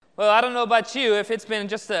Well, I don't know about you, if it's been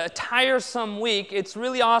just a tiresome week, it's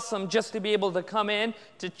really awesome just to be able to come in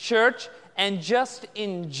to church and just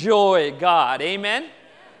enjoy God. Amen?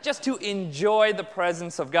 Just to enjoy the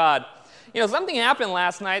presence of God. You know, something happened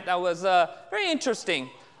last night that was very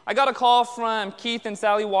interesting. I got a call from Keith and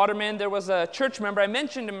Sally Waterman. There was a church member. I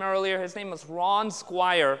mentioned him earlier. His name was Ron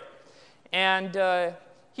Squire. And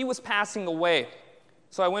he was passing away.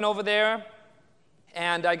 So I went over there.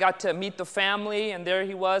 And I got to meet the family, and there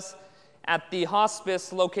he was at the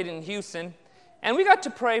hospice located in Houston. And we got to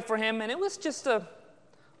pray for him, and it was just a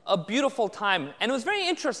beautiful time. And it was very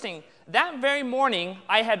interesting. That very morning,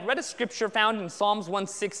 I had read a scripture found in Psalms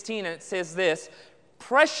 116, and it says this: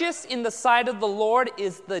 "Precious in the sight of the Lord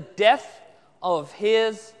is the death of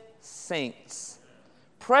his saints."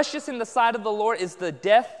 Precious in the sight of the Lord is the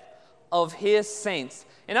death of his saints.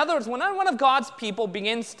 In other words, when one of God's people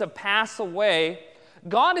begins to pass away,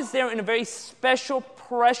 God is there in a very special,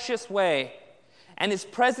 precious way, and his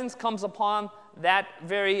presence comes upon that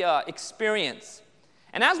very experience.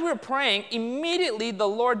 And as we were praying, immediately the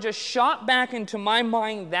Lord just shot back into my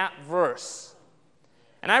mind that verse.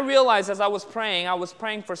 And I realized as I was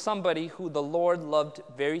praying for somebody who the Lord loved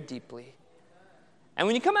very deeply. And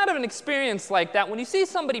when you come out of an experience like that, when you see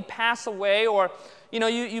somebody pass away, or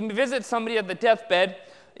you visit somebody at the deathbed,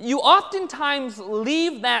 you oftentimes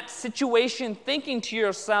leave that situation thinking to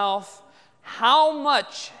yourself, how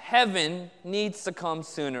much heaven needs to come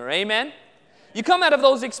sooner. Amen? You come out of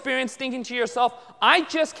those experiences thinking to yourself, I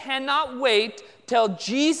just cannot wait till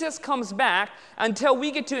Jesus comes back, until we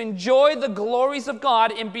get to enjoy the glories of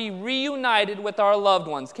God and be reunited with our loved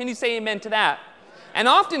ones. Can you say amen to that? And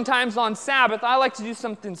oftentimes on Sabbath, I like to do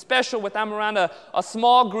something special when I'm around a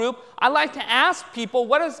small group. I like to ask people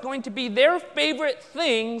what is going to be their favorite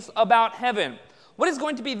things about heaven. What is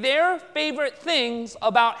going to be their favorite things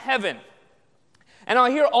about heaven? And I'll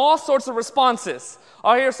hear all sorts of responses.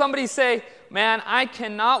 I'll hear somebody say, man, I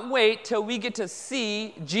cannot wait till we get to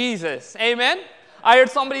see Jesus. Amen? I heard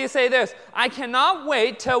somebody say this, I cannot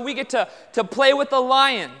wait till we get to play with the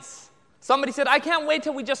lions. Somebody said, I can't wait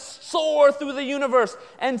till we just soar through the universe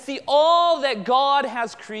and see all that God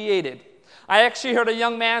has created. I actually heard a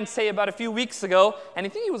young man say about a few weeks ago, and I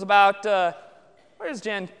think he was about, where's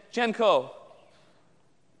Jenko?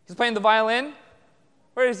 He's playing the violin?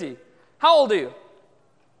 Where is he? How old are you?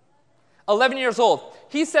 11 years old.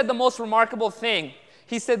 He said the most remarkable thing.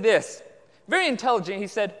 He said this, very intelligent. He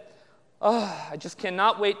said, I just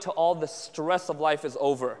cannot wait till all the stress of life is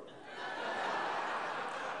over.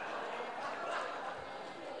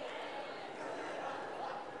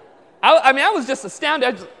 I was just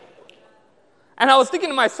astounded. And I was thinking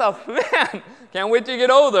to myself, man, can't wait to get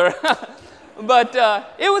older. But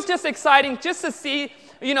it was just exciting just to see,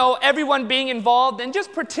 everyone being involved and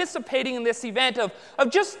just participating in this event of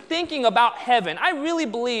just thinking about heaven. I really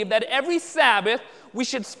believe that every Sabbath we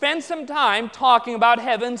should spend some time talking about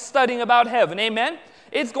heaven, studying about heaven. Amen?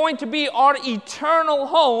 It's going to be our eternal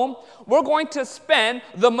home. We're going to spend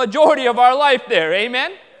the majority of our life there.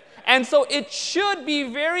 Amen? And so it should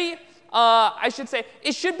be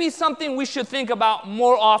it should be something we should think about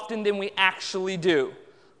more often than we actually do.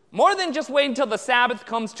 More than just waiting until the Sabbath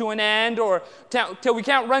comes to an end or till we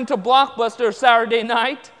can't run to Blockbuster Saturday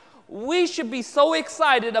night. We should be so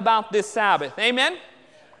excited about this Sabbath. Amen?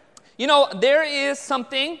 There is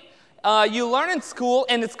something you learn in school,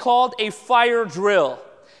 and it's called a fire drill.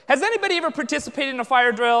 Has anybody ever participated in a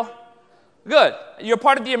fire drill? Good. You're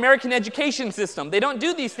part of the American education system. They don't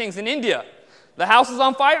do these things in India. The house is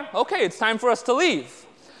on fire? Okay, it's time for us to leave.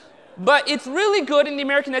 But it's really good in the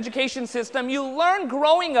American education system. You learn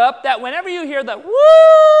growing up that whenever you hear the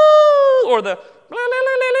woo or the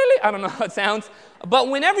I don't know how it sounds, but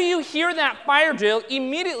whenever you hear that fire drill,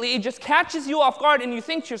 immediately it just catches you off guard and you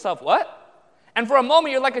think to yourself, what? And for a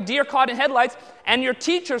moment you're like a deer caught in headlights, and your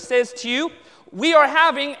teacher says to you, we are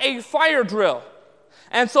having a fire drill.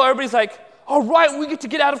 And so everybody's like, all right, we get to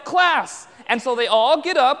get out of class. And so they all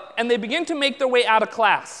get up, and they begin to make their way out of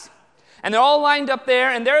class. And they're all lined up there,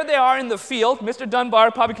 and there they are in the field. Mr.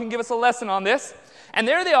 Dunbar probably can give us a lesson on this. And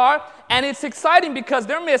there they are, and it's exciting because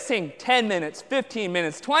they're missing 10 minutes, 15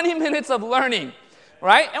 minutes, 20 minutes of learning,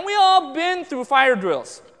 right? And we all been through fire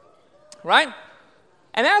drills, right?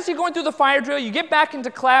 And as you're going through the fire drill, you get back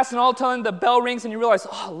into class, and all of a sudden the bell rings, and you realize,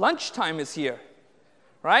 lunchtime is here.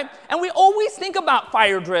 Right? And we always think about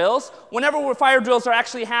fire drills. Whenever fire drills are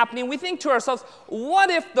actually happening, we think to ourselves,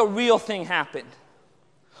 what if the real thing happened?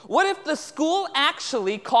 What if the school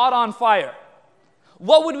actually caught on fire?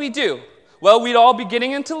 What would we do? Well, we'd all be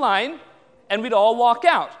getting into line, and we'd all walk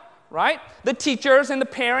out. right? The teachers and the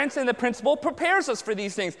parents and the principal prepares us for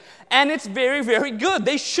these things. And it's very, very good.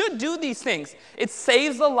 They should do these things. It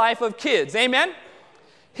saves the life of kids. Amen?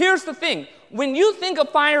 Here's the thing. When you think of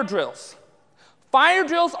fire drills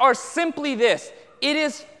are simply this. It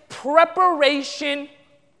is preparation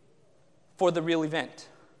for the real event.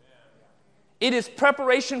 It is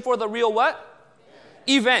preparation for the real what?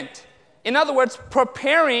 Event. In other words,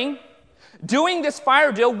 doing this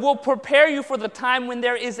fire drill will prepare you for the time when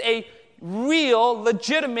there is a real,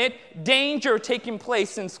 legitimate danger taking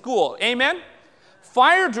place in school. Amen?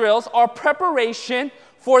 Fire drills are preparation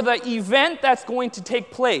for the event that's going to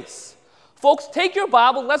take place. Folks, take your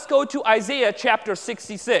Bible. Let's go to Isaiah chapter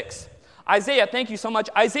 66. Isaiah, thank you so much.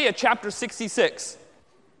 Isaiah chapter 66.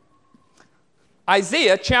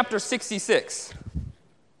 Isaiah chapter 66.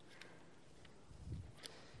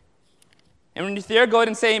 And when you're there, go ahead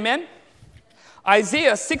and say amen.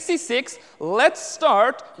 Isaiah 66, let's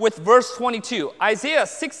start with verse 22. Isaiah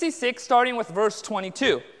 66, starting with verse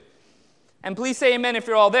 22. And please say amen if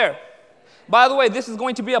you're all there. By the way, this is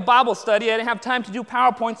going to be a Bible study. I didn't have time to do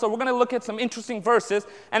PowerPoint, so we're going to look at some interesting verses.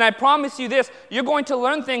 And I promise you this, you're going to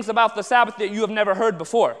learn things about the Sabbath that you have never heard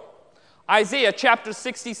before. Isaiah chapter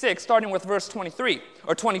 66, starting with verse 23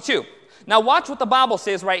 or 22. Now watch what the Bible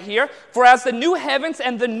says right here. For as the new heavens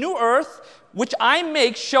and the new earth, which I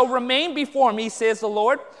make, shall remain before me, says the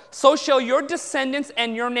Lord, so shall your descendants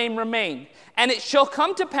and your name remain. And it shall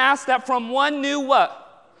come to pass that from one new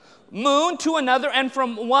what? Moon to another, and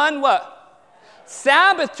from one what?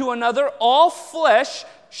 Sabbath to another, all flesh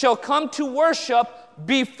shall come to worship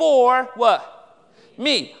before what?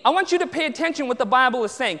 Me. I want you to pay attention what the Bible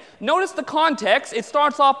is saying. Notice the context. It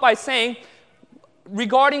starts off by saying,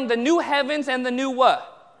 regarding the new heavens and the new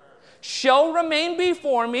what? Shall remain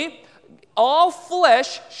before me. All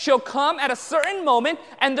flesh shall come at a certain moment,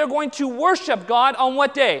 and they're going to worship God on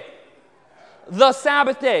what day? The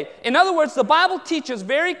Sabbath day. In other words, the Bible teaches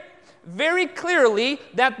very, very clearly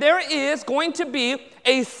that there is going to be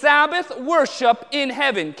a Sabbath worship in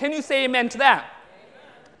heaven. Can you say amen to that?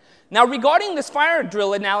 Now, regarding this fire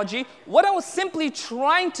drill analogy, what I was simply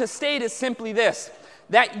trying to state is simply this,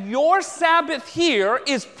 that your Sabbath here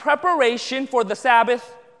is preparation for the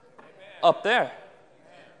Sabbath up there.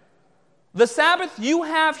 The Sabbath you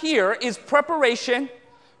have here is preparation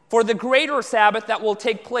for the greater Sabbath that will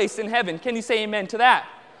take place in heaven. Can you say amen to that?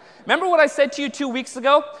 Remember what I said to you 2 weeks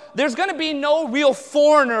ago? There's going to be no real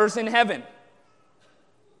foreigners in heaven.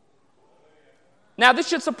 Now, this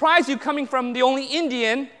should surprise you coming from the only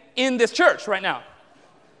Indian in this church right now,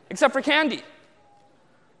 except for Candy.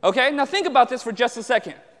 Okay, now think about this for just a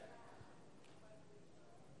second.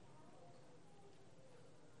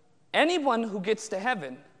 Anyone who gets to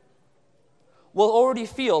heaven will already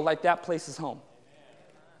feel like that place is home.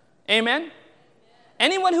 Amen?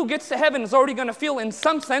 Anyone who gets to heaven is already going to feel, in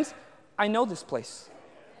some sense, I know this place.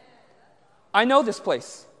 I know this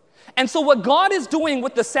place. And so what God is doing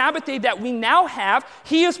with the Sabbath day that we now have,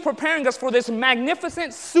 He is preparing us for this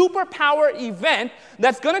magnificent superpower event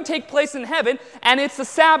that's going to take place in heaven, and it's the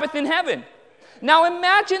Sabbath in heaven. Now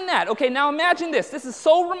imagine that. Okay, now imagine this. This is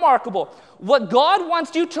so remarkable. What God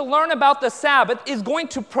wants you to learn about the Sabbath is going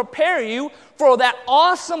to prepare you for that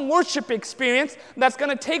awesome worship experience that's going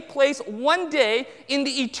to take place one day in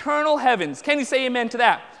the eternal heavens. Can you say amen to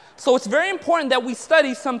that? So it's very important that we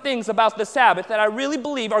study some things about the Sabbath that I really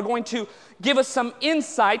believe are going to give us some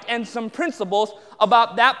insight and some principles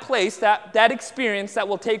about that place, that experience that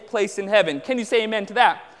will take place in heaven. Can you say amen to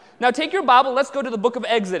that? Now take your Bible, let's go to the book of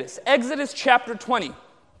Exodus. Exodus chapter 20.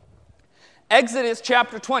 Exodus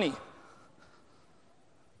chapter 20.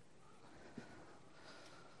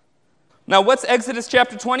 Now what's Exodus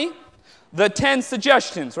chapter 20? The 10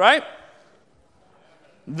 suggestions, right?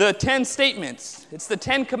 The 10 statements. It's the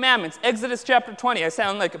 10 commandments. Exodus chapter 20. I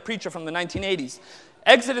sound like a preacher from the 1980s.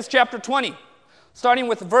 Exodus chapter 20, starting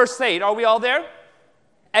with verse 8. Are we all there?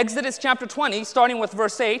 Exodus chapter 20, starting with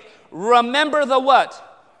verse 8. Remember the what?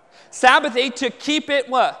 Sabbath day to keep it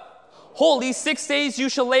what? Holy. 6 days you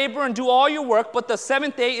shall labor and do all your work, but the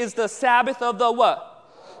seventh day is the Sabbath of the what?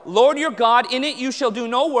 Lord your God. In it you shall do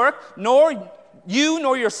no work, nor you,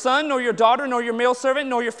 nor your son, nor your daughter, nor your male servant,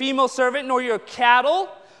 nor your female servant, nor your cattle,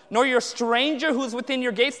 nor your stranger who's within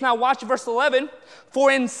your gates. Now watch verse 11. For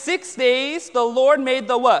in 6 days the Lord made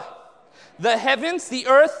the what? The heavens, the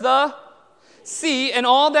earth, the sea, and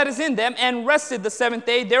all that is in them, and rested the seventh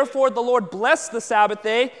day. Therefore the Lord blessed the Sabbath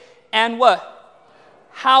day and what?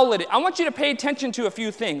 Hallowed it. I want you to pay attention to a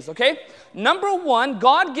few things, okay? Number one,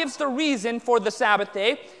 God gives the reason for the Sabbath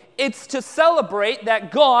day. It's to celebrate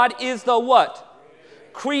that God is the what?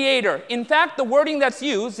 Creator. In fact, the wording that's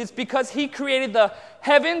used is because he created the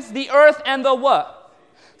heavens, the earth, and the what?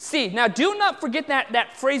 Sea. Now, do not forget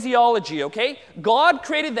that phraseology, okay? God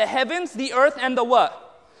created the heavens, the earth, and the what?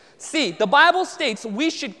 Sea. The Bible states we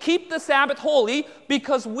should keep the Sabbath holy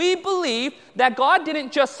because we believe that God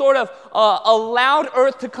didn't just sort of allowed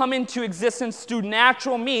earth to come into existence through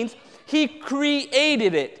natural means. He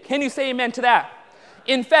created it. Can you say amen to that?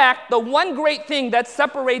 In fact, the one great thing that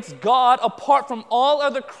separates God apart from all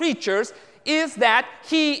other creatures is that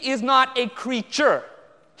he is not a creature.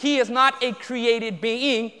 He is not a created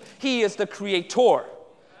being. He is the creator.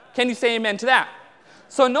 Can you say amen to that?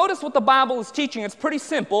 So notice what the Bible is teaching. It's pretty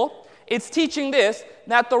simple. It's teaching this,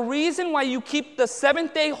 that the reason why you keep the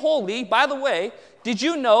seventh day holy, by the way, did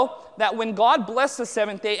you know that when God blessed the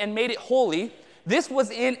seventh day and made it holy, this was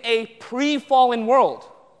in a pre-fallen world?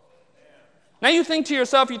 Now you think to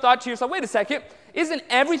yourself, you thought to yourself, wait a second, isn't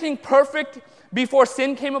everything perfect before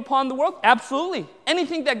sin came upon the world? Absolutely.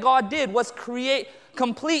 Anything that God did was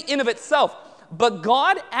complete in of itself. But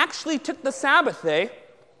God actually took the Sabbath day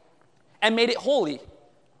and made it holy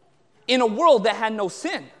in a world that had no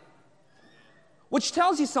sin. Which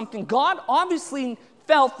tells you something. God obviously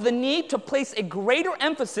felt the need to place a greater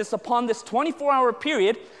emphasis upon this 24-hour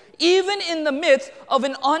period, even in the midst of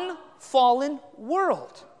an unfallen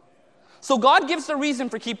world. So God gives the reason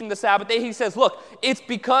for keeping the Sabbath day. He says, look, it's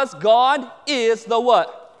because God is the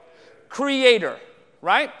what? Creator,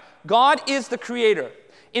 right? God is the creator.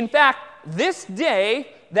 In fact, this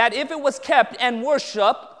day, that if it was kept and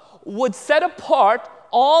worshiped, would set apart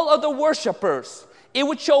all other worshipers. It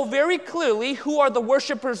would show very clearly who are the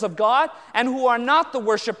worshipers of God and who are not the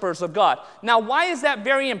worshipers of God. Now, why is that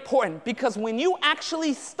very important? Because when you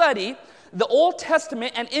actually study the Old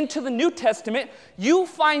Testament and into the New Testament, you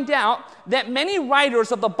find out that many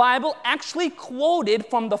writers of the Bible actually quoted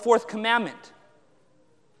from the fourth commandment.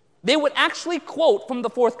 They would actually quote from the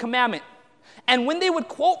fourth commandment. And when they would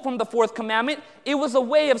quote from the fourth commandment, it was a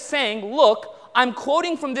way of saying, look, I'm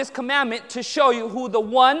quoting from this commandment to show you who the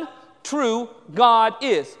one true God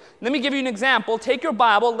is. Let me give you an example. Take your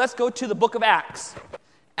Bible. Let's go to the book of Acts.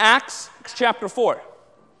 Acts chapter 4.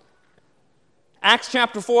 Acts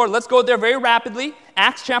chapter 4, let's go there very rapidly.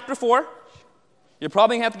 Acts chapter 4. You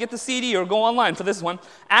probably have to get the CD or go online for this one.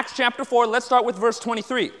 Acts chapter 4, let's start with verse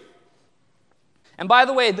 23. And by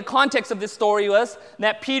the way, the context of this story was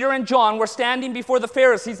that Peter and John were standing before the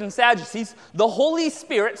Pharisees and Sadducees. The Holy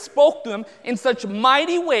Spirit spoke to them in such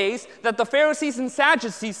mighty ways that the Pharisees and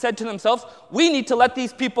Sadducees said to themselves, we need to let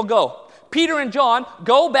these people go. Peter and John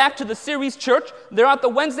go back to the Series church. They're at the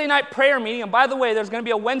Wednesday night prayer meeting. And by the way, there's going to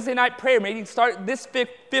be a Wednesday night prayer meeting start this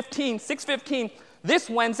 6:15 this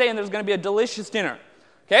Wednesday, and there's going to be a delicious dinner.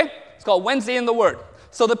 Okay? It's called Wednesday in the Word.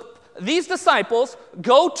 So these disciples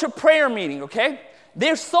go to prayer meeting, okay?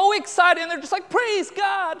 They're so excited, and they're just like, praise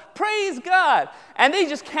God, praise God. And they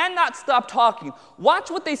just cannot stop talking. Watch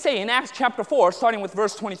what they say in Acts chapter 4, starting with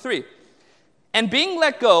verse 23. And being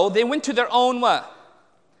let go, they went to their own what?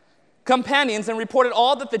 Companions and reported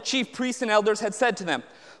all that the chief priests and elders had said to them.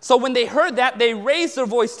 So when they heard that, they raised their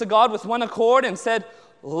voice to God with one accord and said,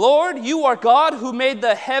 Lord, you are God who made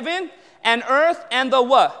the heaven and earth and the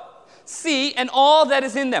what? Sea and all that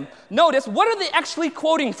is in them. Notice, what are they actually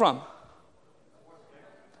quoting from?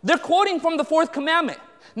 They're quoting from the fourth commandment.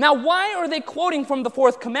 Now, why are they quoting from the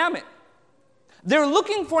fourth commandment? They're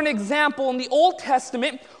looking for an example in the Old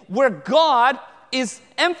Testament where God is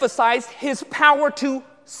emphasized his power to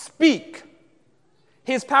speak.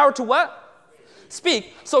 His power to what?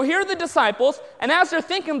 Speak. So here are the disciples, and as they're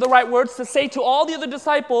thinking the right words to say to all the other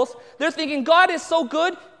disciples, they're thinking, God is so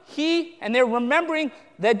good, and they're remembering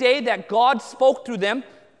the day that God spoke through them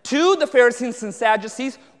to the Pharisees and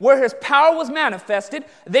Sadducees, where his power was manifested.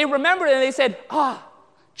 They remembered and they said,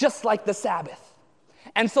 just like the Sabbath.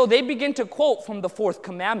 And so they begin to quote from the fourth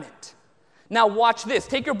commandment. Now watch this.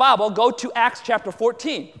 Take your Bible, go to Acts chapter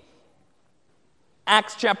 14.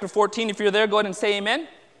 Acts chapter 14, if you're there, go ahead and say amen.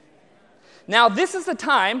 Now this is the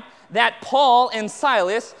time that Paul and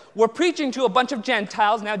Silas were preaching to a bunch of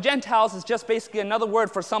Gentiles. Now Gentiles is just basically another word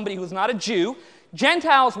for somebody who's not a Jew.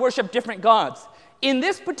 Gentiles worship different gods. In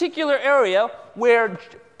this particular area where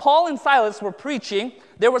Paul and Silas were preaching,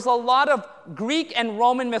 there was a lot of Greek and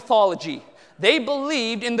Roman mythology. They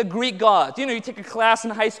believed in the Greek gods. You know, you take a class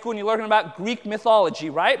in high school and you learn about Greek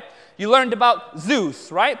mythology, right? You learned about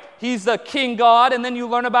Zeus, right? He's the king god. And then you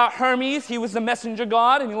learn about Hermes. He was the messenger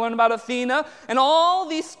god. And you learn about Athena and all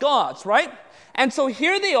these gods, right? And so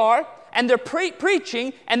here they are, and they're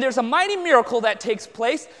preaching, and there's a mighty miracle that takes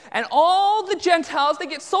place, and all the Gentiles, they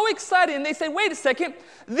get so excited, and they say, wait a second,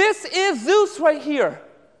 this is Zeus right here.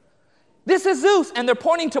 This is Zeus. And they're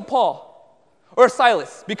pointing to Paul or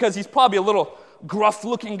Silas because he's probably a little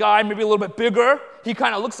gruff-looking guy, maybe a little bit bigger. He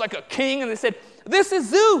kind of looks like a king. And they said, this is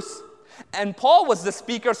Zeus. And Paul was the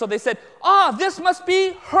speaker, so they said, this must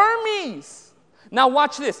be Hermes. Now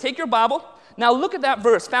watch this. Take your Bible. Now look at that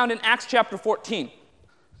verse found in Acts chapter 14.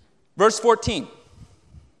 Verse 14.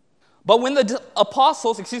 But when the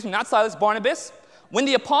apostles, not Silas, Barnabas, when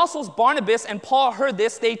the apostles Barnabas and Paul heard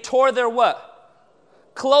this, they tore their what?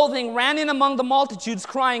 Clothing, ran in among the multitudes,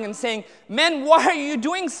 crying and saying, men, why are you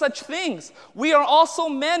doing such things? We are also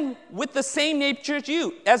men with the same nature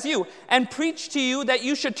as you, and preach to you that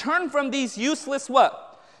you should turn from these useless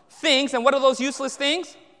what? Things. And what are those useless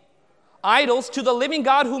things? Idols, to the living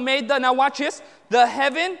God who made now watch this, the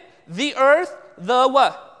heaven, the earth, the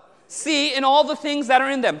what? Sea, and all the things that are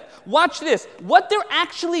in them. Watch this. What they're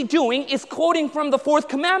actually doing is quoting from the fourth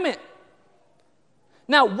commandment.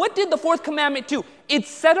 Now, what did the fourth commandment do? It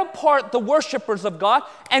set apart the worshipers of God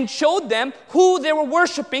and showed them who they were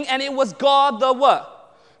worshiping, and it was God the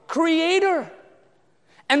what? Creator.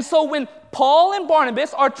 And so when Paul and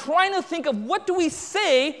Barnabas are trying to think of what do we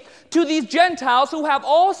say to these Gentiles who have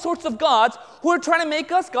all sorts of gods, who are trying to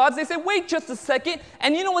make us gods, they say, wait just a second.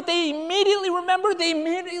 And you know what they immediately remember? They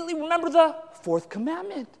immediately remember the fourth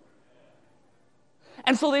commandment.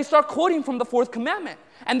 And so they start quoting from the fourth commandment.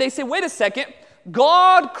 And they say, wait a second.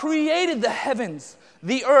 God created the heavens,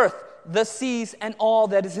 the earth, the seas, and all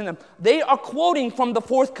that is in them. They are quoting from the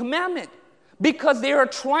fourth commandment because they are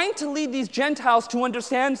trying to lead these Gentiles to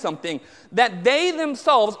understand something, that they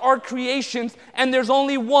themselves are creations and there's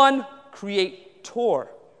only one creator.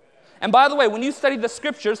 And by the way, when you study the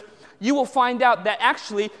scriptures, you will find out that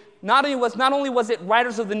actually not only was it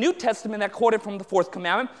writers of the New Testament that quoted from the fourth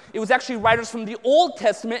commandment, it was actually writers from the Old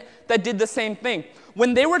Testament that did the same thing.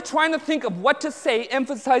 When they were trying to think of what to say,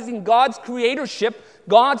 emphasizing God's creatorship,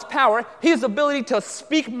 God's power, his ability to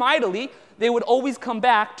speak mightily, they would always come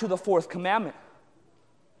back to the fourth commandment.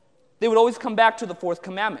 They would always come back to the fourth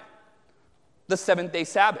commandment, the seventh-day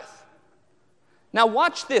Sabbath. Now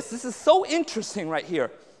watch this. This is so interesting right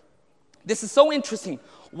here. This is so interesting.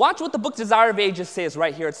 Watch what the book Desire of Ages says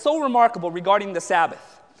right here. It's so remarkable regarding the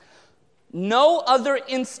Sabbath. No other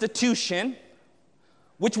institution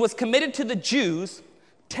which was committed to the Jews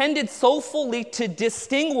tended so fully to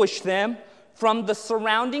distinguish them from the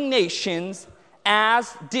surrounding nations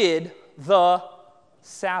as did the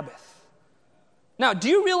Sabbath. Now, do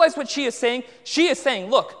you realize what she is saying? She is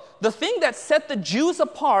saying, look, the thing that set the Jews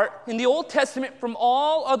apart in the Old Testament from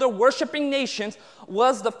all other worshiping nations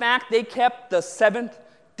was the fact they kept the seventh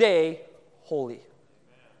day holy.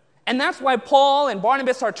 And that's why Paul and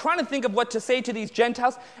Barnabas are trying to think of what to say to these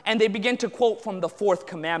Gentiles, and they begin to quote from the fourth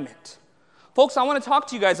commandment. Folks, I want to talk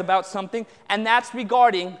to you guys about something, and that's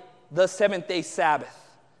regarding the seventh-day Sabbath.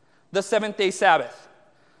 The seventh-day Sabbath.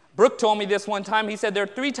 Brooke told me this one time. He said there are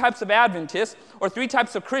three types of Adventists, or three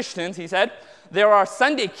types of Christians, he said. There are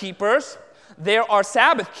Sunday keepers, there are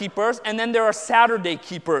Sabbath keepers, and then there are Saturday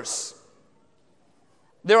keepers.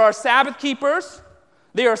 There are Sabbath keepers,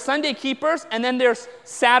 there are Sunday keepers, and then there's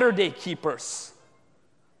Saturday keepers.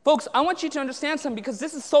 Folks, I want you to understand something because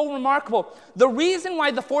this is so remarkable. The reason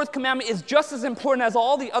why the fourth commandment is just as important as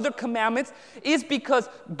all the other commandments is because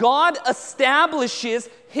God establishes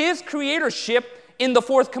his creatorship in the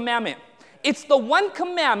fourth commandment. It's the one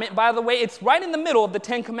commandment, by the way, it's right in the middle of the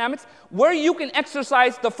 10 commandments, where you can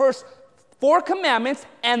exercise the first 4 commandments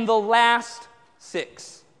and the last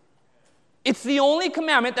 6. It's the only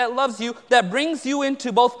commandment that loves you, that brings you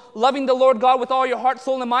into both loving the Lord God with all your heart,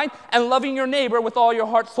 soul, and mind, and loving your neighbor with all your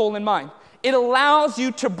heart, soul, and mind. It allows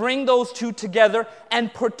you to bring those two together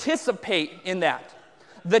and participate in that.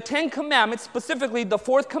 The 10 commandments, specifically the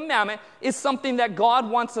 4th commandment, is something that God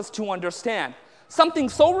wants us to understand. Something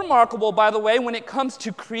so remarkable, by the way, when it comes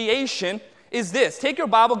to creation is this. Take your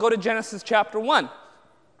Bible, go to Genesis chapter 1.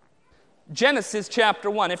 Genesis chapter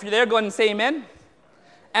 1. If you're there, go ahead and say amen.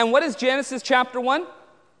 And what is Genesis chapter 1?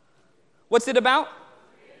 What's it about?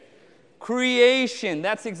 Creation.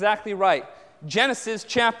 That's exactly right. Genesis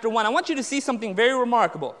chapter 1. I want you to see something very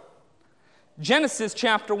remarkable. Genesis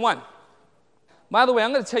chapter 1. By the way,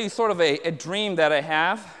 I'm going to tell you sort of a dream that I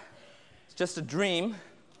have. It's just a dream.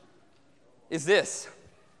 Is this.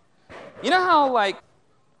 You know how, like,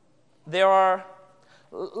 there are,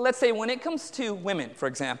 let's say when it comes to women, for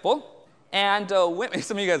example, and women,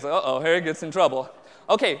 some of you guys are, uh-oh, Harry gets in trouble.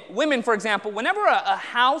 Okay, women, for example, whenever a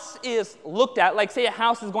house is looked at, like say a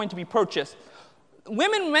house is going to be purchased,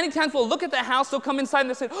 women many times will look at the house, they'll come inside and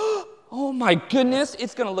they'll say, oh my goodness,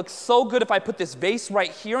 it's going to look so good if I put this vase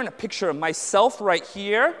right here and a picture of myself right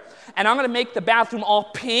here, and I'm going to make the bathroom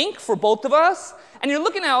all pink for both of us, And you're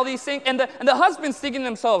looking at all these things, and the husband's thinking to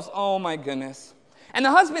themselves, oh my goodness. And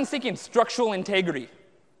the husband's thinking structural integrity.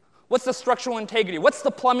 What's the structural integrity? What's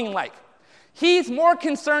the plumbing like? He's more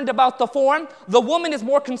concerned about the form. The woman is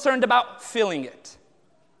more concerned about filling it,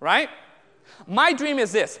 right? My dream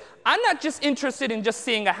is this. I'm not just interested in just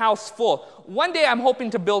seeing a house full. One day I'm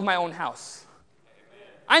hoping to build my own house.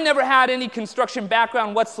 I never had any construction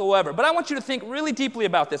background whatsoever, but I want you to think really deeply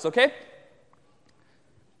about this, okay?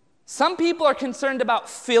 Some people are concerned about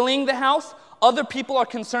filling the house. Other people are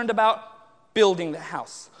concerned about building the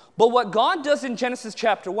house. But what God does in Genesis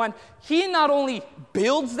chapter 1, he not only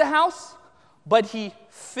builds the house, but he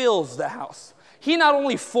fills the house. He not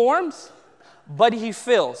only forms, but he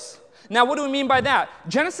fills. Now, what do we mean by that?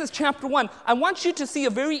 Genesis chapter 1, I want you to see a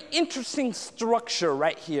very interesting structure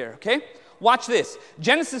right here, okay? Watch this.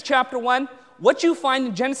 Genesis chapter 1, what you find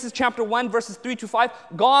in Genesis chapter 1, verses 3 to 5,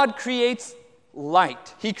 God creates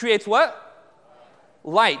light. He creates what?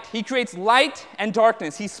 Light. He creates light and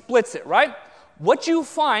darkness. He splits it, right? What you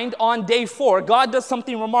find on day 4, God does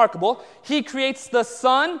something remarkable. He creates the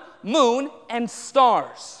sun, moon, and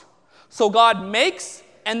stars. So God makes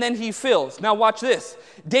and then he fills. Now watch this.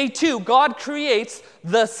 Day 2, God creates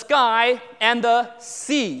the sky and the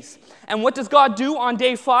seas. And what does God do on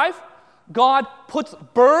day 5? God puts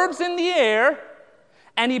birds in the air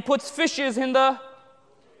and he puts fishes in the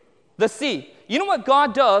sea. You know what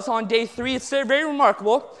God does on day 3? It's very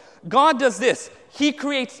remarkable. God does this. He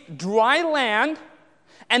creates dry land,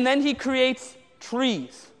 and then he creates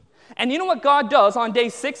trees. And you know what God does on day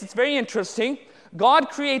 6? It's very interesting. God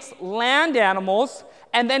creates land animals,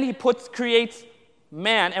 and then he creates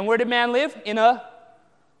man. And where did man live? In a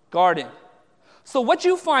garden. So what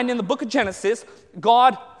you find in the book of Genesis,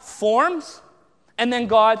 God forms, and then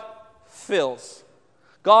God fills.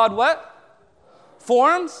 God what?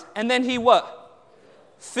 Forms, and then he what?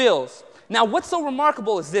 Fills. Now, what's so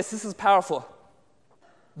remarkable is this. This is powerful.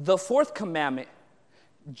 The 4th commandment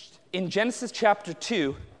in Genesis chapter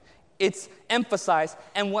 2, it's emphasized.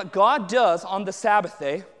 And what God does on the Sabbath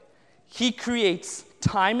day, he creates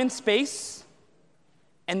time and space,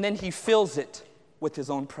 and then he fills it with his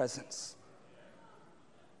own presence.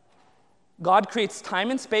 God creates time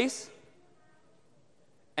and space,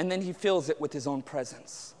 and then he fills it with his own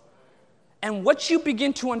presence. And what you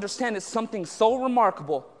begin to understand is something so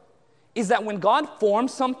remarkable, is that when God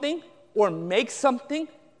forms something or makes something,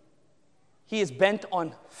 he is bent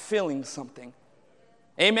on filling something.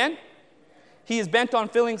 Amen? He is bent on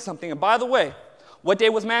filling something. And by the way, what day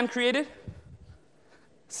was man created?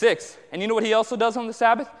 6. And you know what he also does on the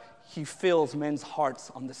Sabbath? He fills men's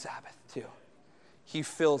hearts on the Sabbath too. He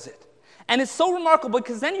fills it. And it's so remarkable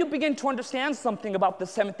because then you begin to understand something about the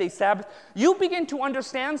 7th-day Sabbath. You begin to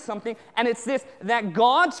understand something, and it's this, that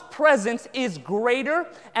God's presence is greater,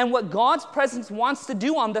 and what God's presence wants to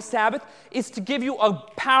do on the Sabbath is to give you a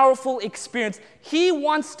powerful experience. He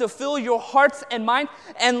wants to fill your hearts and mind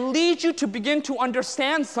and lead you to begin to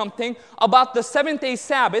understand something about the 7th-day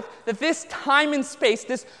Sabbath, that this time and space,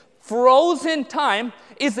 this frozen time,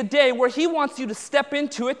 is a day where he wants you to step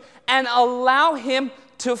into it and allow him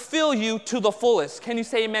to fill you to the fullest. Can you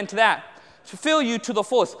say amen to that? To fill you to the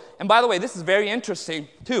fullest. And by the way, this is very interesting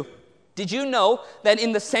too. Did you know that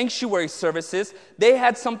in the sanctuary services, they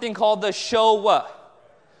had something called the show what?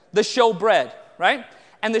 The show bread, right?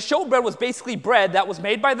 And the show bread was basically bread that was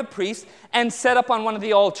made by the priest and set up on one of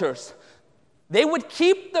the altars. They would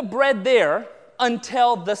keep the bread there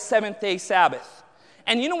until the 7th-day Sabbath.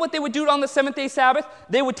 And you know what they would do on the 7th-day Sabbath?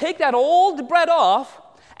 They would take that old bread off,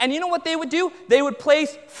 and you know what they would do? They would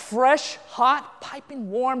place fresh, hot, piping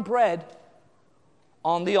warm bread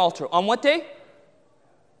on the altar. On what day?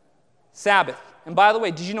 Sabbath. And by the way,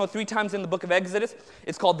 did you know 3 times in the book of Exodus,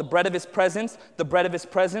 it's called the bread of his presence, the bread of his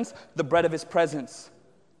presence, the bread of his presence.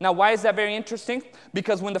 Now, why is that very interesting?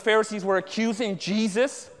 Because when the Pharisees were accusing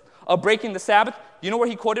Jesus of breaking the Sabbath, you know where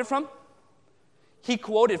he quoted from? He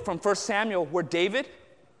quoted from 1 Samuel, where David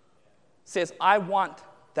says, I want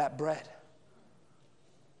that bread.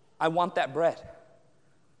 I want that bread.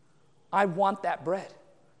 I want that bread.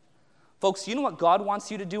 Folks, you know what God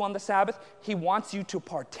wants you to do on the Sabbath? He wants you to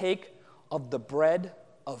partake of the bread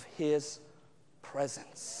of his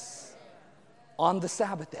presence on the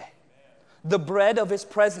Sabbath day. The bread of his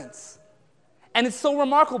presence. And it's so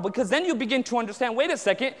remarkable because then you begin to understand, wait a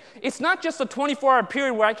second, it's not just a 24-hour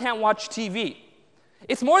period where I can't watch TV.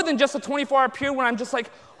 It's more than just a 24-hour period where I'm just like,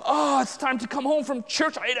 oh, it's time to come home from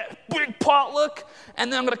church. I ate a big potluck,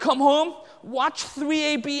 and then I'm going to come home, watch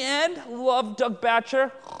 3ABN, love Doug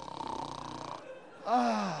Batcher.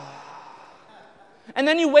 And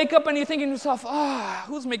then you wake up and you're thinking to yourself,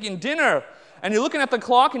 who's making dinner? And you're looking at the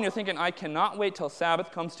clock and you're thinking, I cannot wait till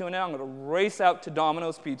Sabbath comes to an end. I'm going to race out to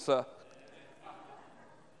Domino's Pizza.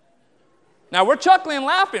 Now, we're chuckling and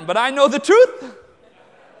laughing, but I know the truth.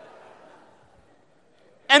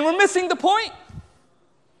 And we're missing the point.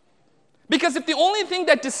 Because if the only thing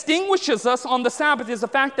that distinguishes us on the Sabbath is the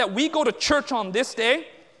fact that we go to church on this day,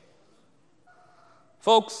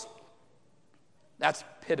 folks, that's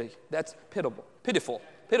pitiful.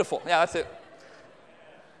 Yeah, that's it.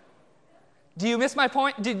 Do you miss my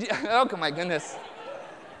point? Oh, my goodness.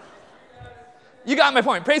 You got my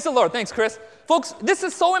point. Praise the Lord. Thanks, Chris. Folks, this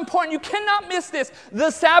is so important. You cannot miss this.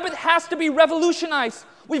 The Sabbath has to be revolutionized.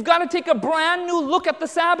 We've got to take a brand new look at the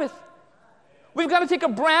Sabbath. We've got to take a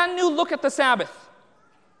brand new look at the Sabbath.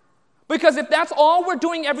 Because if that's all we're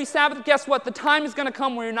doing every Sabbath, guess what? The time is going to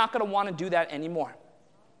come where you're not going to want to do that anymore.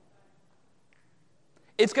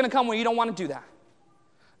 It's going to come where you don't want to do that.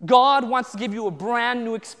 God wants to give you a brand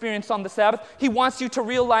new experience on the Sabbath. He wants you to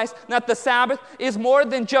realize that the Sabbath is more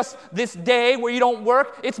than just this day where you don't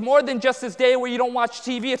work. It's more than just this day where you don't watch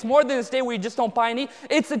TV. It's more than this day where you just don't buy any.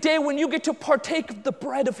 It's a day when you get to partake of the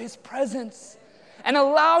bread of His presence and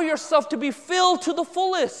allow yourself to be filled to the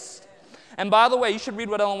fullest. And by the way, you should read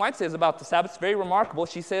what Ellen White says about the Sabbath. It's very remarkable.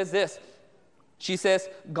 She says this. She says,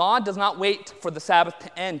 God does not wait for the Sabbath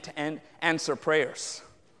to end answer prayers.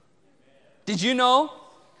 Did you know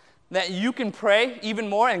that you can pray even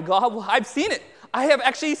more and God will? I've seen it. I have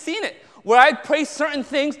actually seen it. Where I pray certain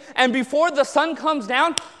things and before the sun comes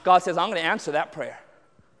down, God says, I'm going to answer that prayer.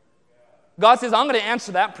 God says, I'm going to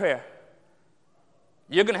answer that prayer.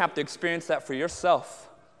 You're going to have to experience that for yourself.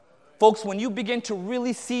 Folks, when you begin to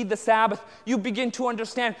really see the Sabbath, you begin to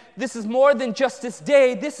understand this is more than just this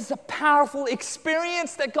day. This is a powerful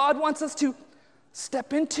experience that God wants us to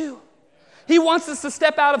step into. He wants us to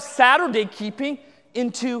step out of Saturday keeping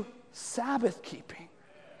into Sabbath keeping.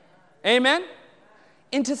 Amen?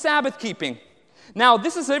 Into Sabbath keeping. Now,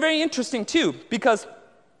 this is very interesting too, because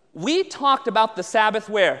we talked about the Sabbath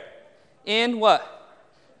where? In what?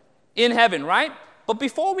 In heaven, right? But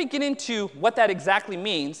before we get into what that exactly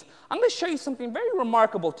means, I'm going to show you something very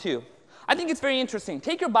remarkable too. I think it's very interesting.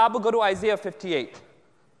 Take your Bible, go to Isaiah 58.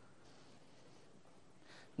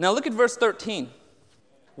 Now look at verse 13.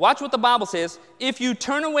 Watch what the Bible says. If you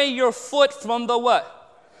turn away your foot from the what?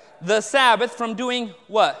 The Sabbath, from doing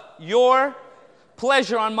what? Your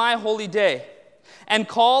pleasure on my holy day. And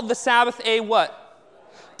call the Sabbath a what?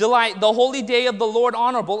 Delight, the holy day of the Lord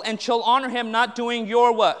honorable, and shall honor him, not doing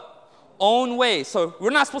your what? Own ways. So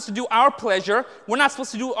we're not supposed to do our pleasure. We're not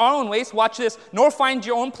supposed to do our own ways. Watch this. Nor find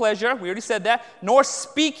your own pleasure. We already said that. Nor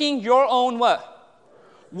speaking your own what?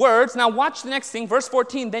 Words. Now watch the next thing. Verse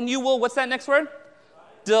 14. Then you will, what's that next word?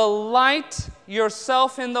 Delight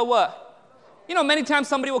yourself in the what? You know, many times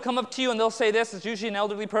somebody will come up to you and they'll say this. It's usually an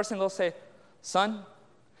elderly person. They'll say, son,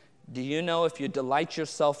 do you know if you delight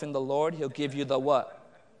yourself in the Lord, He'll give you the what?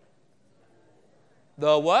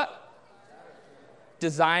 The what?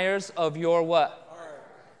 Desires of your what?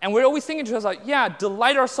 And we're always thinking to ourselves, like, yeah,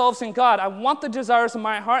 delight ourselves in God. I want the desires of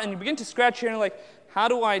my heart. And you begin to scratch here and you're like, how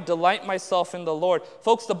do I delight myself in the Lord?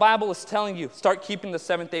 Folks, the Bible is telling you, start keeping the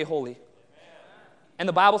seventh day holy. And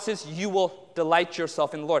the Bible says you will delight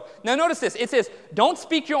yourself in the Lord. Now notice this. It says, don't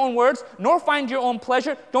speak your own words, nor find your own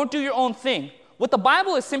pleasure. Don't do your own thing. What the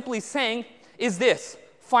Bible is simply saying is this.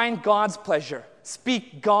 Find God's pleasure.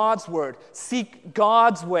 Speak God's word. Seek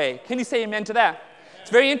God's way. Can you say amen to that? It's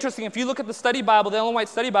very interesting. If you look at the study Bible, the Ellen White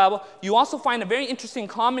study Bible, you also find a very interesting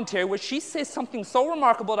commentary where she says something so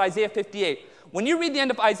remarkable at Isaiah 58. When you read the end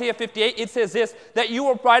of Isaiah 58, it says this, that you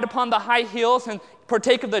will ride upon the high hills and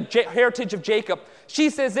partake of the heritage of Jacob. She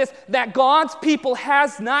says this, that God's people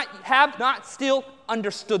have not still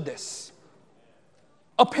understood this.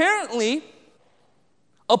 Apparently,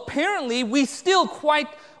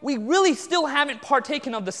 we really still haven't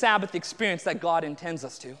partaken of the Sabbath experience that God intends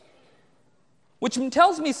us to. Which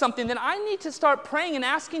tells me something that I need to start praying and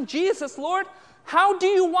asking Jesus, Lord, how do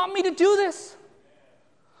you want me to do this?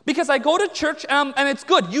 Because I go to church, and it's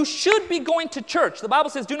good. You should be going to church. The Bible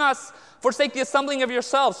says, do not forsake the assembling of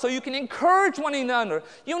yourselves, so you can encourage one another.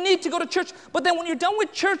 You need to go to church. But then when you're done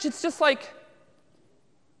with church, it's just like,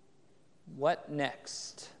 what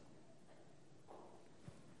next?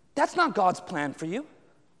 That's not God's plan for you.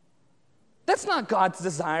 That's not God's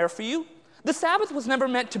desire for you. The Sabbath was never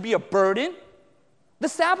meant to be a burden. The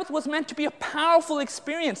Sabbath was meant to be a powerful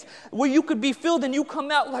experience where you could be filled and you come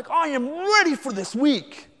out like, I am ready for this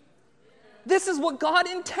week. This is what God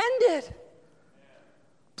intended.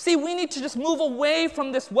 See, we need to just move away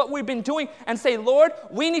from this, what we've been doing, and say, Lord,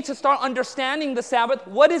 we need to start understanding the Sabbath.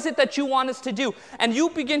 What is it that you want us to do? And you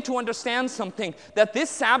begin to understand something, that this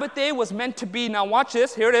Sabbath day was meant to be, now watch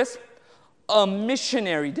this, here it is, a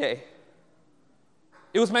missionary day.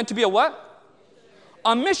 It was meant to be a what?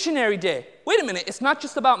 A missionary day. Wait a minute, it's not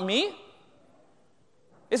just about me.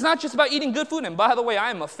 It's not just about eating good food. And by the way, I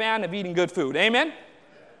am a fan of eating good food. Amen?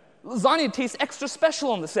 Lasagna tastes extra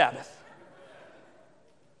special on the Sabbath.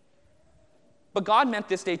 But God meant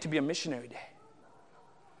this day to be a missionary day.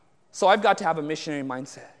 So I've got to have a missionary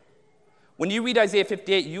mindset. When you read Isaiah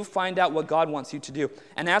 58, you find out what God wants you to do.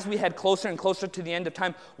 And as we head closer and closer to the end of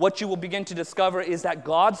time, what you will begin to discover is that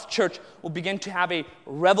God's church will begin to have a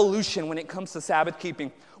revolution when it comes to Sabbath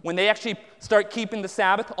keeping. When they actually start keeping the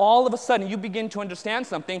Sabbath, all of a sudden you begin to understand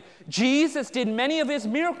something. Jesus did many of his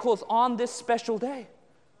miracles on this special day.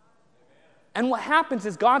 And what happens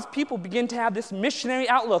is God's people begin to have this missionary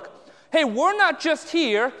outlook. Hey, we're not just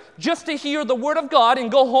here just to hear the Word of God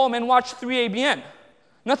and go home and watch 3ABN.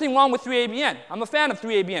 Nothing wrong with 3ABN. I'm a fan of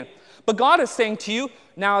 3ABN. But God is saying to you,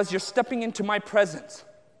 now as you're stepping into my presence,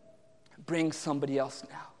 bring somebody else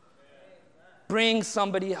now. Bring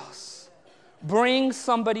somebody else. Bring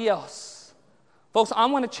somebody else. Folks, I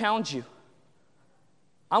want to challenge you.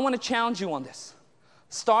 I want to challenge you on this.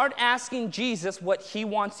 Start asking Jesus what he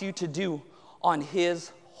wants you to do on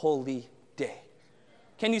his holy day.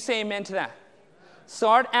 Can you say amen to that?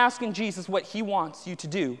 Start asking Jesus what he wants you to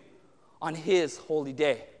do on his holy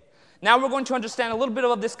day. Now we're going to understand a little bit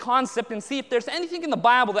of this concept and see if there's anything in the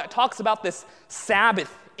Bible that talks about this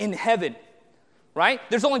Sabbath in heaven, right?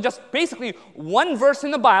 There's only just basically one verse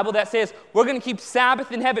in the Bible that says we're going to keep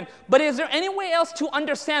Sabbath in heaven. But is there any way else to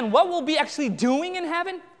understand what we'll be actually doing in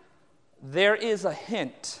heaven? There is a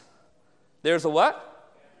hint. There's a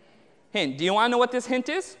what? Hint. Do you want to know what this hint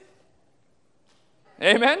is?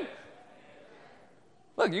 Amen?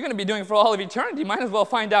 Look, you're going to be doing it for all of eternity. Might as well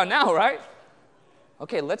find out now, right?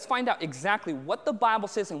 Okay, let's find out exactly what the Bible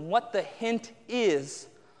says and what the hint is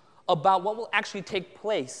about what will actually take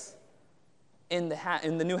place in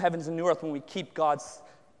the new heavens and new earth when we keep God's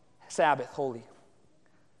Sabbath holy.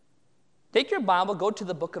 Take your Bible, go to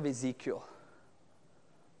the book of Ezekiel.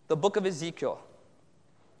 The book of Ezekiel.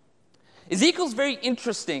 Ezekiel's very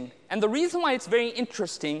interesting, and the reason why it's very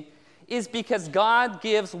interesting is because God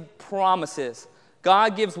gives promises.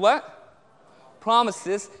 God gives what?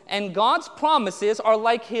 Promises. And God's promises are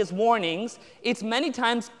like his warnings. It's many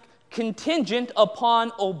times contingent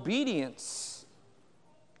upon obedience.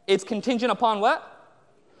 It's contingent upon what?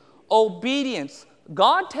 Obedience.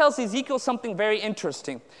 God tells Ezekiel something very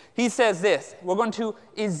interesting. He says this. We're going to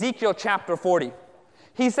Ezekiel chapter 40.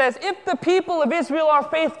 He says, if the people of Israel are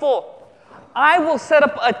faithful, I will set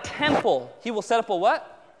up a temple. He will set up a what?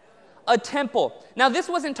 A temple. Now, this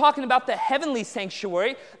wasn't talking about the heavenly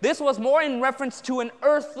sanctuary. This was more in reference to an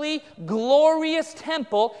earthly, glorious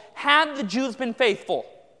temple had the Jews been faithful.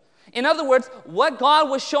 In other words, what God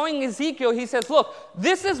was showing Ezekiel, he says, look,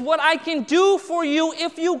 this is what I can do for you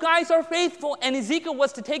if you guys are faithful. And Ezekiel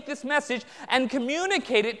was to take this message and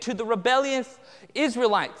communicate it to the rebellious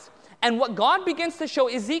Israelites. And what God begins to show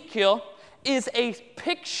Ezekiel is a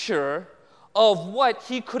picture of what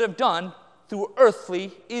he could have done through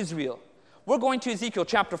earthly Israel. We're going to Ezekiel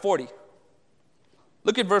chapter 40.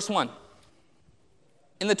 Look at verse 1.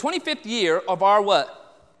 In the 25th year of our what?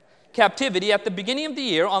 Captivity, at the beginning of the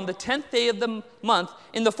year, on the 10th day of the month,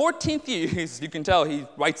 in the 14th year, you can tell he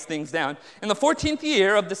writes things down, in the 14th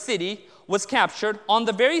year of the city was captured, on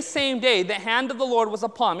the very same day the hand of the Lord was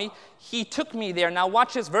upon me. He took me there. Now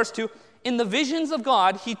watch this, verse 2. In the visions of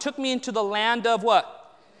God, he took me into the land of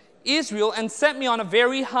what? Israel, and set me on a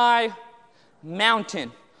very high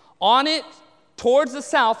mountain. On it, towards the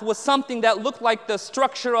south, was something that looked like the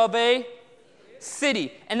structure of a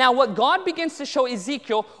city. And now what God begins to show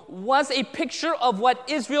Ezekiel was a picture of what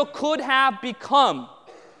Israel could have become.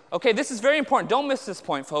 Okay, this is very important. Don't miss this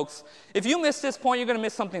point, folks. If you miss this point, you're going to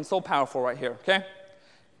miss something so powerful right here, okay?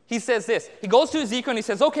 He says this. He goes to Ezekiel and he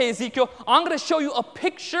says, okay, Ezekiel, I'm going to show you a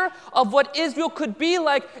picture of what Israel could be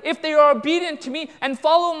like if they are obedient to me and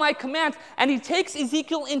follow my commands. And he takes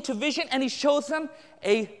Ezekiel into vision and he shows them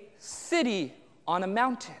a city on a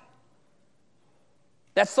mountain.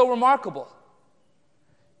 That's so remarkable.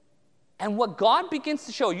 And what God begins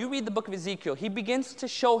to show, you read the book of Ezekiel, he begins to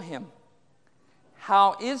show him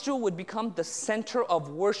how Israel would become the center of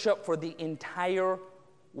worship for the entire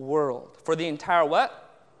world. For the entire what?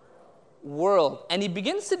 World. And he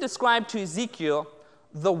begins to describe to Ezekiel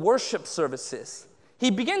the worship services.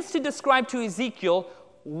 He begins to describe to Ezekiel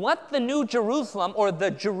what the new Jerusalem or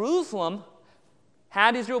the Jerusalem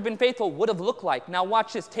had Israel been faithful, would have looked like. Now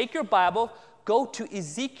watch this. Take your Bible, go to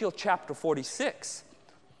Ezekiel chapter 46.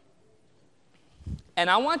 And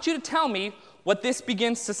I want you to tell me what this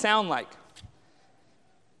begins to sound like.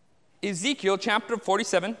 Ezekiel chapter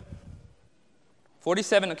 47.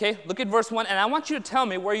 47, okay? Look at verse 1, and I want you to tell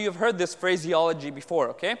me where you've heard this phraseology before,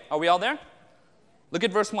 okay? Are we all there? Look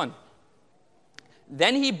at verse 1.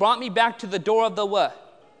 Then he brought me back to the door of the what?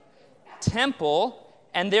 Temple,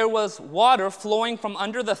 and there was water flowing from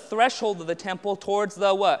under the threshold of the temple towards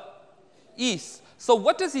the what? East. So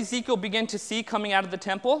what does Ezekiel begin to see coming out of the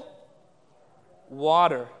temple?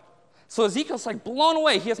 Water. So Ezekiel's like blown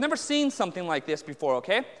away. He has never seen something like this before,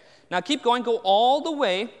 okay? Now keep going. Go all the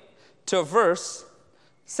way to verse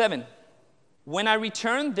 7. When I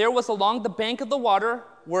returned, there was along the bank of the water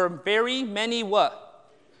were very many what?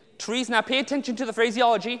 Trees. Now pay attention to the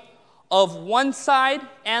phraseology of one side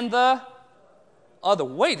and the other.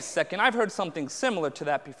 Wait a second. I've heard something similar to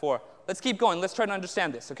that before. Let's keep going. Let's try to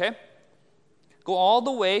understand this, okay? Go all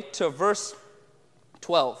the way to verse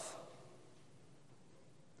 12.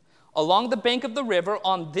 Along the bank of the river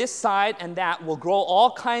on this side and that will grow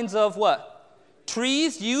all kinds of what?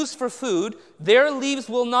 Trees used for food. Their leaves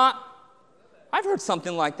will not, I've heard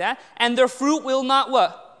something like that, and their fruit will not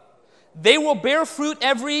what? They will bear fruit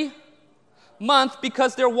every month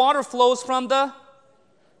because their water flows from the,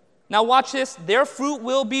 now watch this, their fruit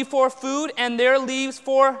will be for food and their leaves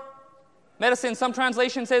for medicine. Some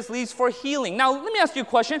translation says leaves for healing. Now let me ask you a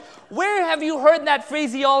question. Where have you heard that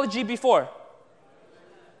phraseology before?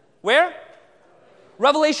 Where?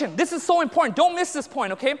 Revelation. This is so important. Don't miss this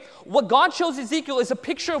point, okay? What God shows Ezekiel is a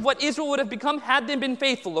picture of what Israel would have become had they been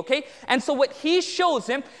faithful, okay? And so what he shows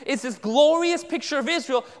him is this glorious picture of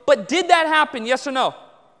Israel. But did that happen, yes or no?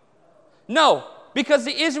 No, because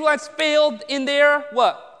the Israelites failed in their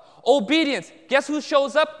what? Obedience. Guess who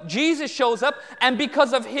shows up? Jesus shows up. And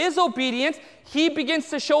because of his obedience, he begins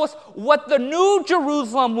to show us what the new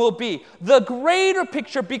Jerusalem will be. The greater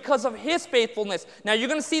picture because of his faithfulness. Now you're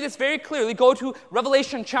going to see this very clearly. Go to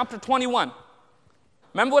Revelation chapter 21.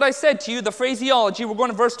 Remember what I said to you, the phraseology. We're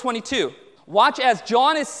going to verse 22. Watch as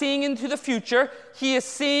John is seeing into the future. He is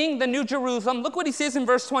seeing the new Jerusalem. Look what he says in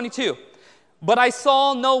verse 22. But I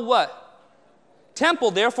saw no what?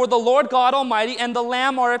 Temple there, for the Lord God Almighty and the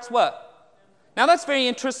Lamb are its what? Now that's very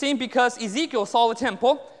interesting because Ezekiel saw the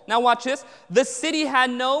temple. Now watch this. The city had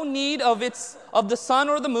no need of the sun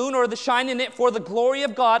or the moon or the shine in it, for the glory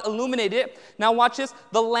of God illuminated it. Now watch this.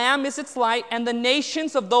 The Lamb is its light, and the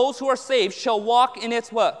nations of those who are saved shall walk in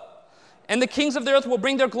its what? And the kings of the earth will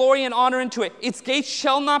bring their glory and honor into it. Its gates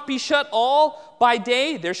shall not be shut all by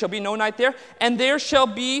day. There shall be no night there. And there shall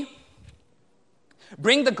be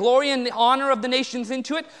bring the glory and the honor of the nations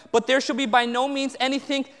into it, but there shall be by no means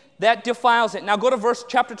anything that defiles it. Now go to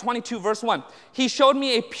chapter 22, verse 1. He showed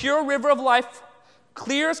me a pure river of life,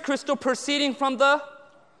 clear as crystal, proceeding from the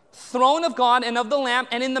throne of God and of the Lamb,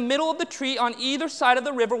 and in the middle of the tree on either side of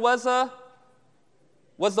the river was the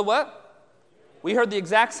what? We heard the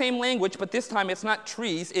exact same language, but this time it's not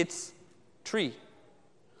trees, it's tree.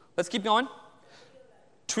 Let's keep going.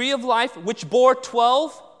 Tree of life, which bore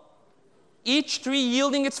 12, each tree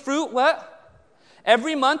yielding its fruit, what?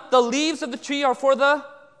 Every month. The leaves of the tree are for the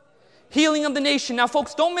healing of the nation. Now,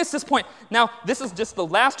 folks, don't miss this point. Now, this is just the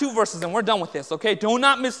last two verses, and we're done with this, okay? Do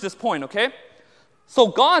not miss this point, okay? So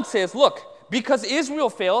God says, look, because Israel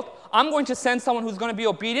failed, I'm going to send someone who's going to be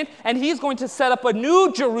obedient, and he's going to set up a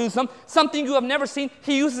new Jerusalem, something you have never seen.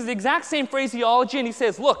 He uses the exact same phraseology, and he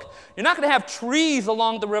says, look, you're not going to have trees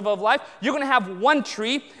along the river of life. You're going to have one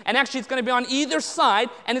tree, and actually it's going to be on either side,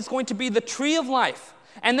 and it's going to be the tree of life.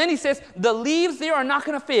 And then he says, the leaves there are not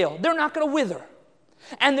going to fail. They're not going to wither.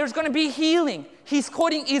 And there's going to be healing. He's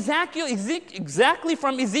quoting exactly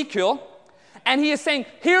from Ezekiel. And he is saying,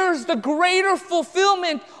 here's the greater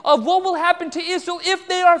fulfillment of what will happen to Israel if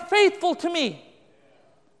they are faithful to me.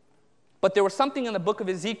 But there was something in the book of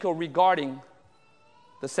Ezekiel regarding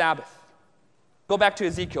the Sabbath. Go back to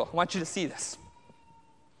Ezekiel. I want you to see this.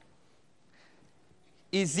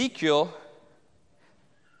 Ezekiel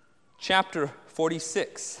chapter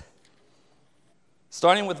 46.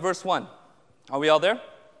 Starting with verse 1. Are we all there?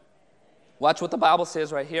 Watch what the Bible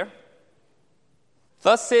says right here.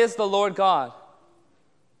 Thus says the Lord God,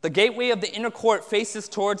 the gateway of the inner court faces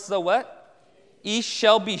towards the what? East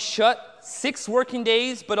shall be shut 6 working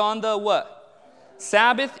days, but on the what?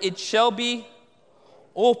 Sabbath it shall be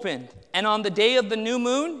opened. And on the day of the new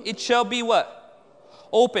moon it shall be what?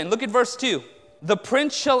 Open. Look at verse 2. The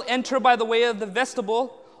prince shall enter by the way of the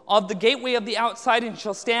vestibule of the gateway of the outside and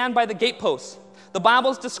shall stand by the gateposts. The Bible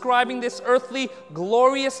is describing this earthly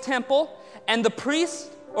glorious temple, and the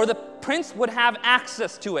priest or the prince would have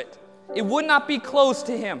access to it. It would not be closed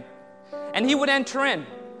to him. And he would enter in.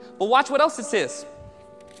 But watch what else it says.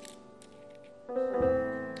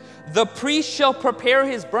 The priest shall prepare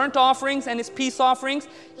his burnt offerings and his peace offerings.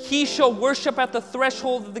 He shall worship at the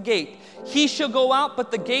threshold of the gate. He shall go out,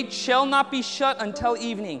 but the gate shall not be shut until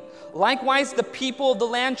evening. Likewise, the people of the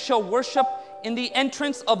land shall worship in the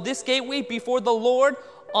entrance of this gateway before the Lord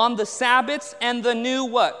on the Sabbaths and the new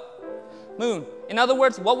what? Moon. In other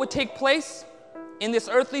words, what would take place in this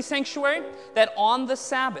earthly sanctuary? That on the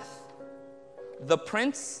Sabbath, the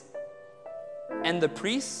prince and the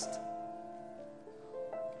priest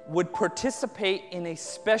would participate in a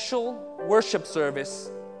special worship service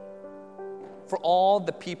for all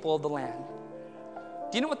the people of the land.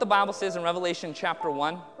 Do you know what the Bible says in Revelation chapter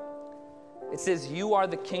 1? It says, you are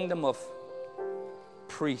the kingdom of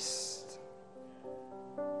priests.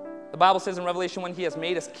 The Bible says in Revelation 1, he has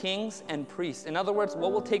made us kings and priests. In other words,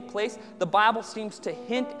 what will take place? The Bible seems to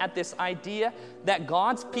hint at this idea that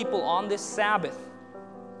God's people on this Sabbath,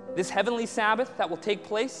 this heavenly Sabbath that will take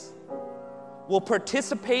place, will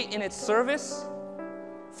participate in its service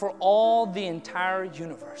for all the entire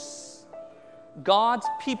universe. God's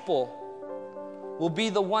people will be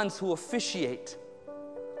the ones who officiate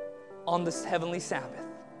on this heavenly Sabbath.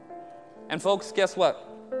 And folks, guess what?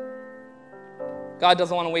 God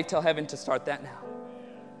doesn't want to wait till heaven to start that now.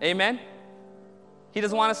 Amen? He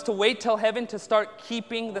doesn't want us to wait till heaven to start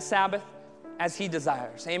keeping the Sabbath as He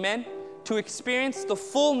desires. Amen? To experience the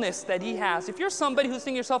fullness that He has. If you're somebody who's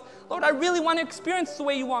thinking to yourself, Lord, I really want to experience the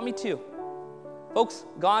way you want me to. Folks,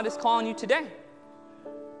 God is calling you today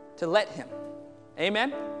to let Him.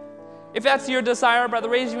 Amen? If that's your desire, brother,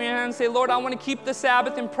 raise your hand and say, Lord, I want to keep the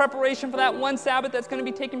Sabbath in preparation for that one Sabbath that's going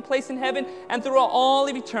to be taking place in heaven and throughout all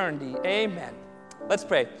of eternity. Amen. Let's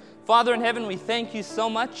pray. Father in heaven, we thank you so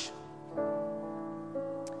much,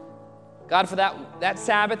 God, for that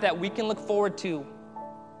Sabbath that we can look forward to,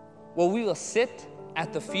 where we will sit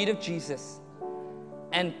at the feet of Jesus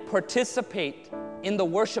and participate in the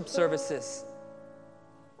worship services.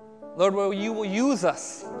 Lord, where you will use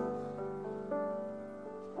us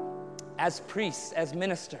as priests, as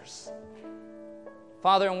ministers.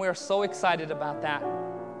 Father, and we're so excited about that.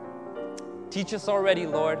 Teach us already,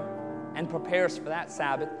 Lord, and prepare us for that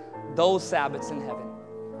Sabbath, those Sabbaths in heaven.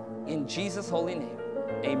 In Jesus' holy name,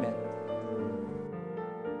 amen.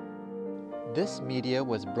 This media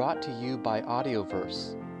was brought to you by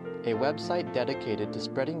Audioverse, a website dedicated to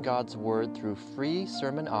spreading God's Word through free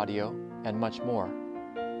sermon audio and much more.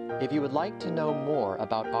 If you would like to know more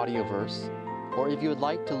about Audioverse, or if you would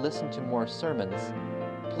like to listen to more sermons,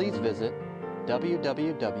 please visit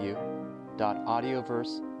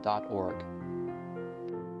www.audioverse.org.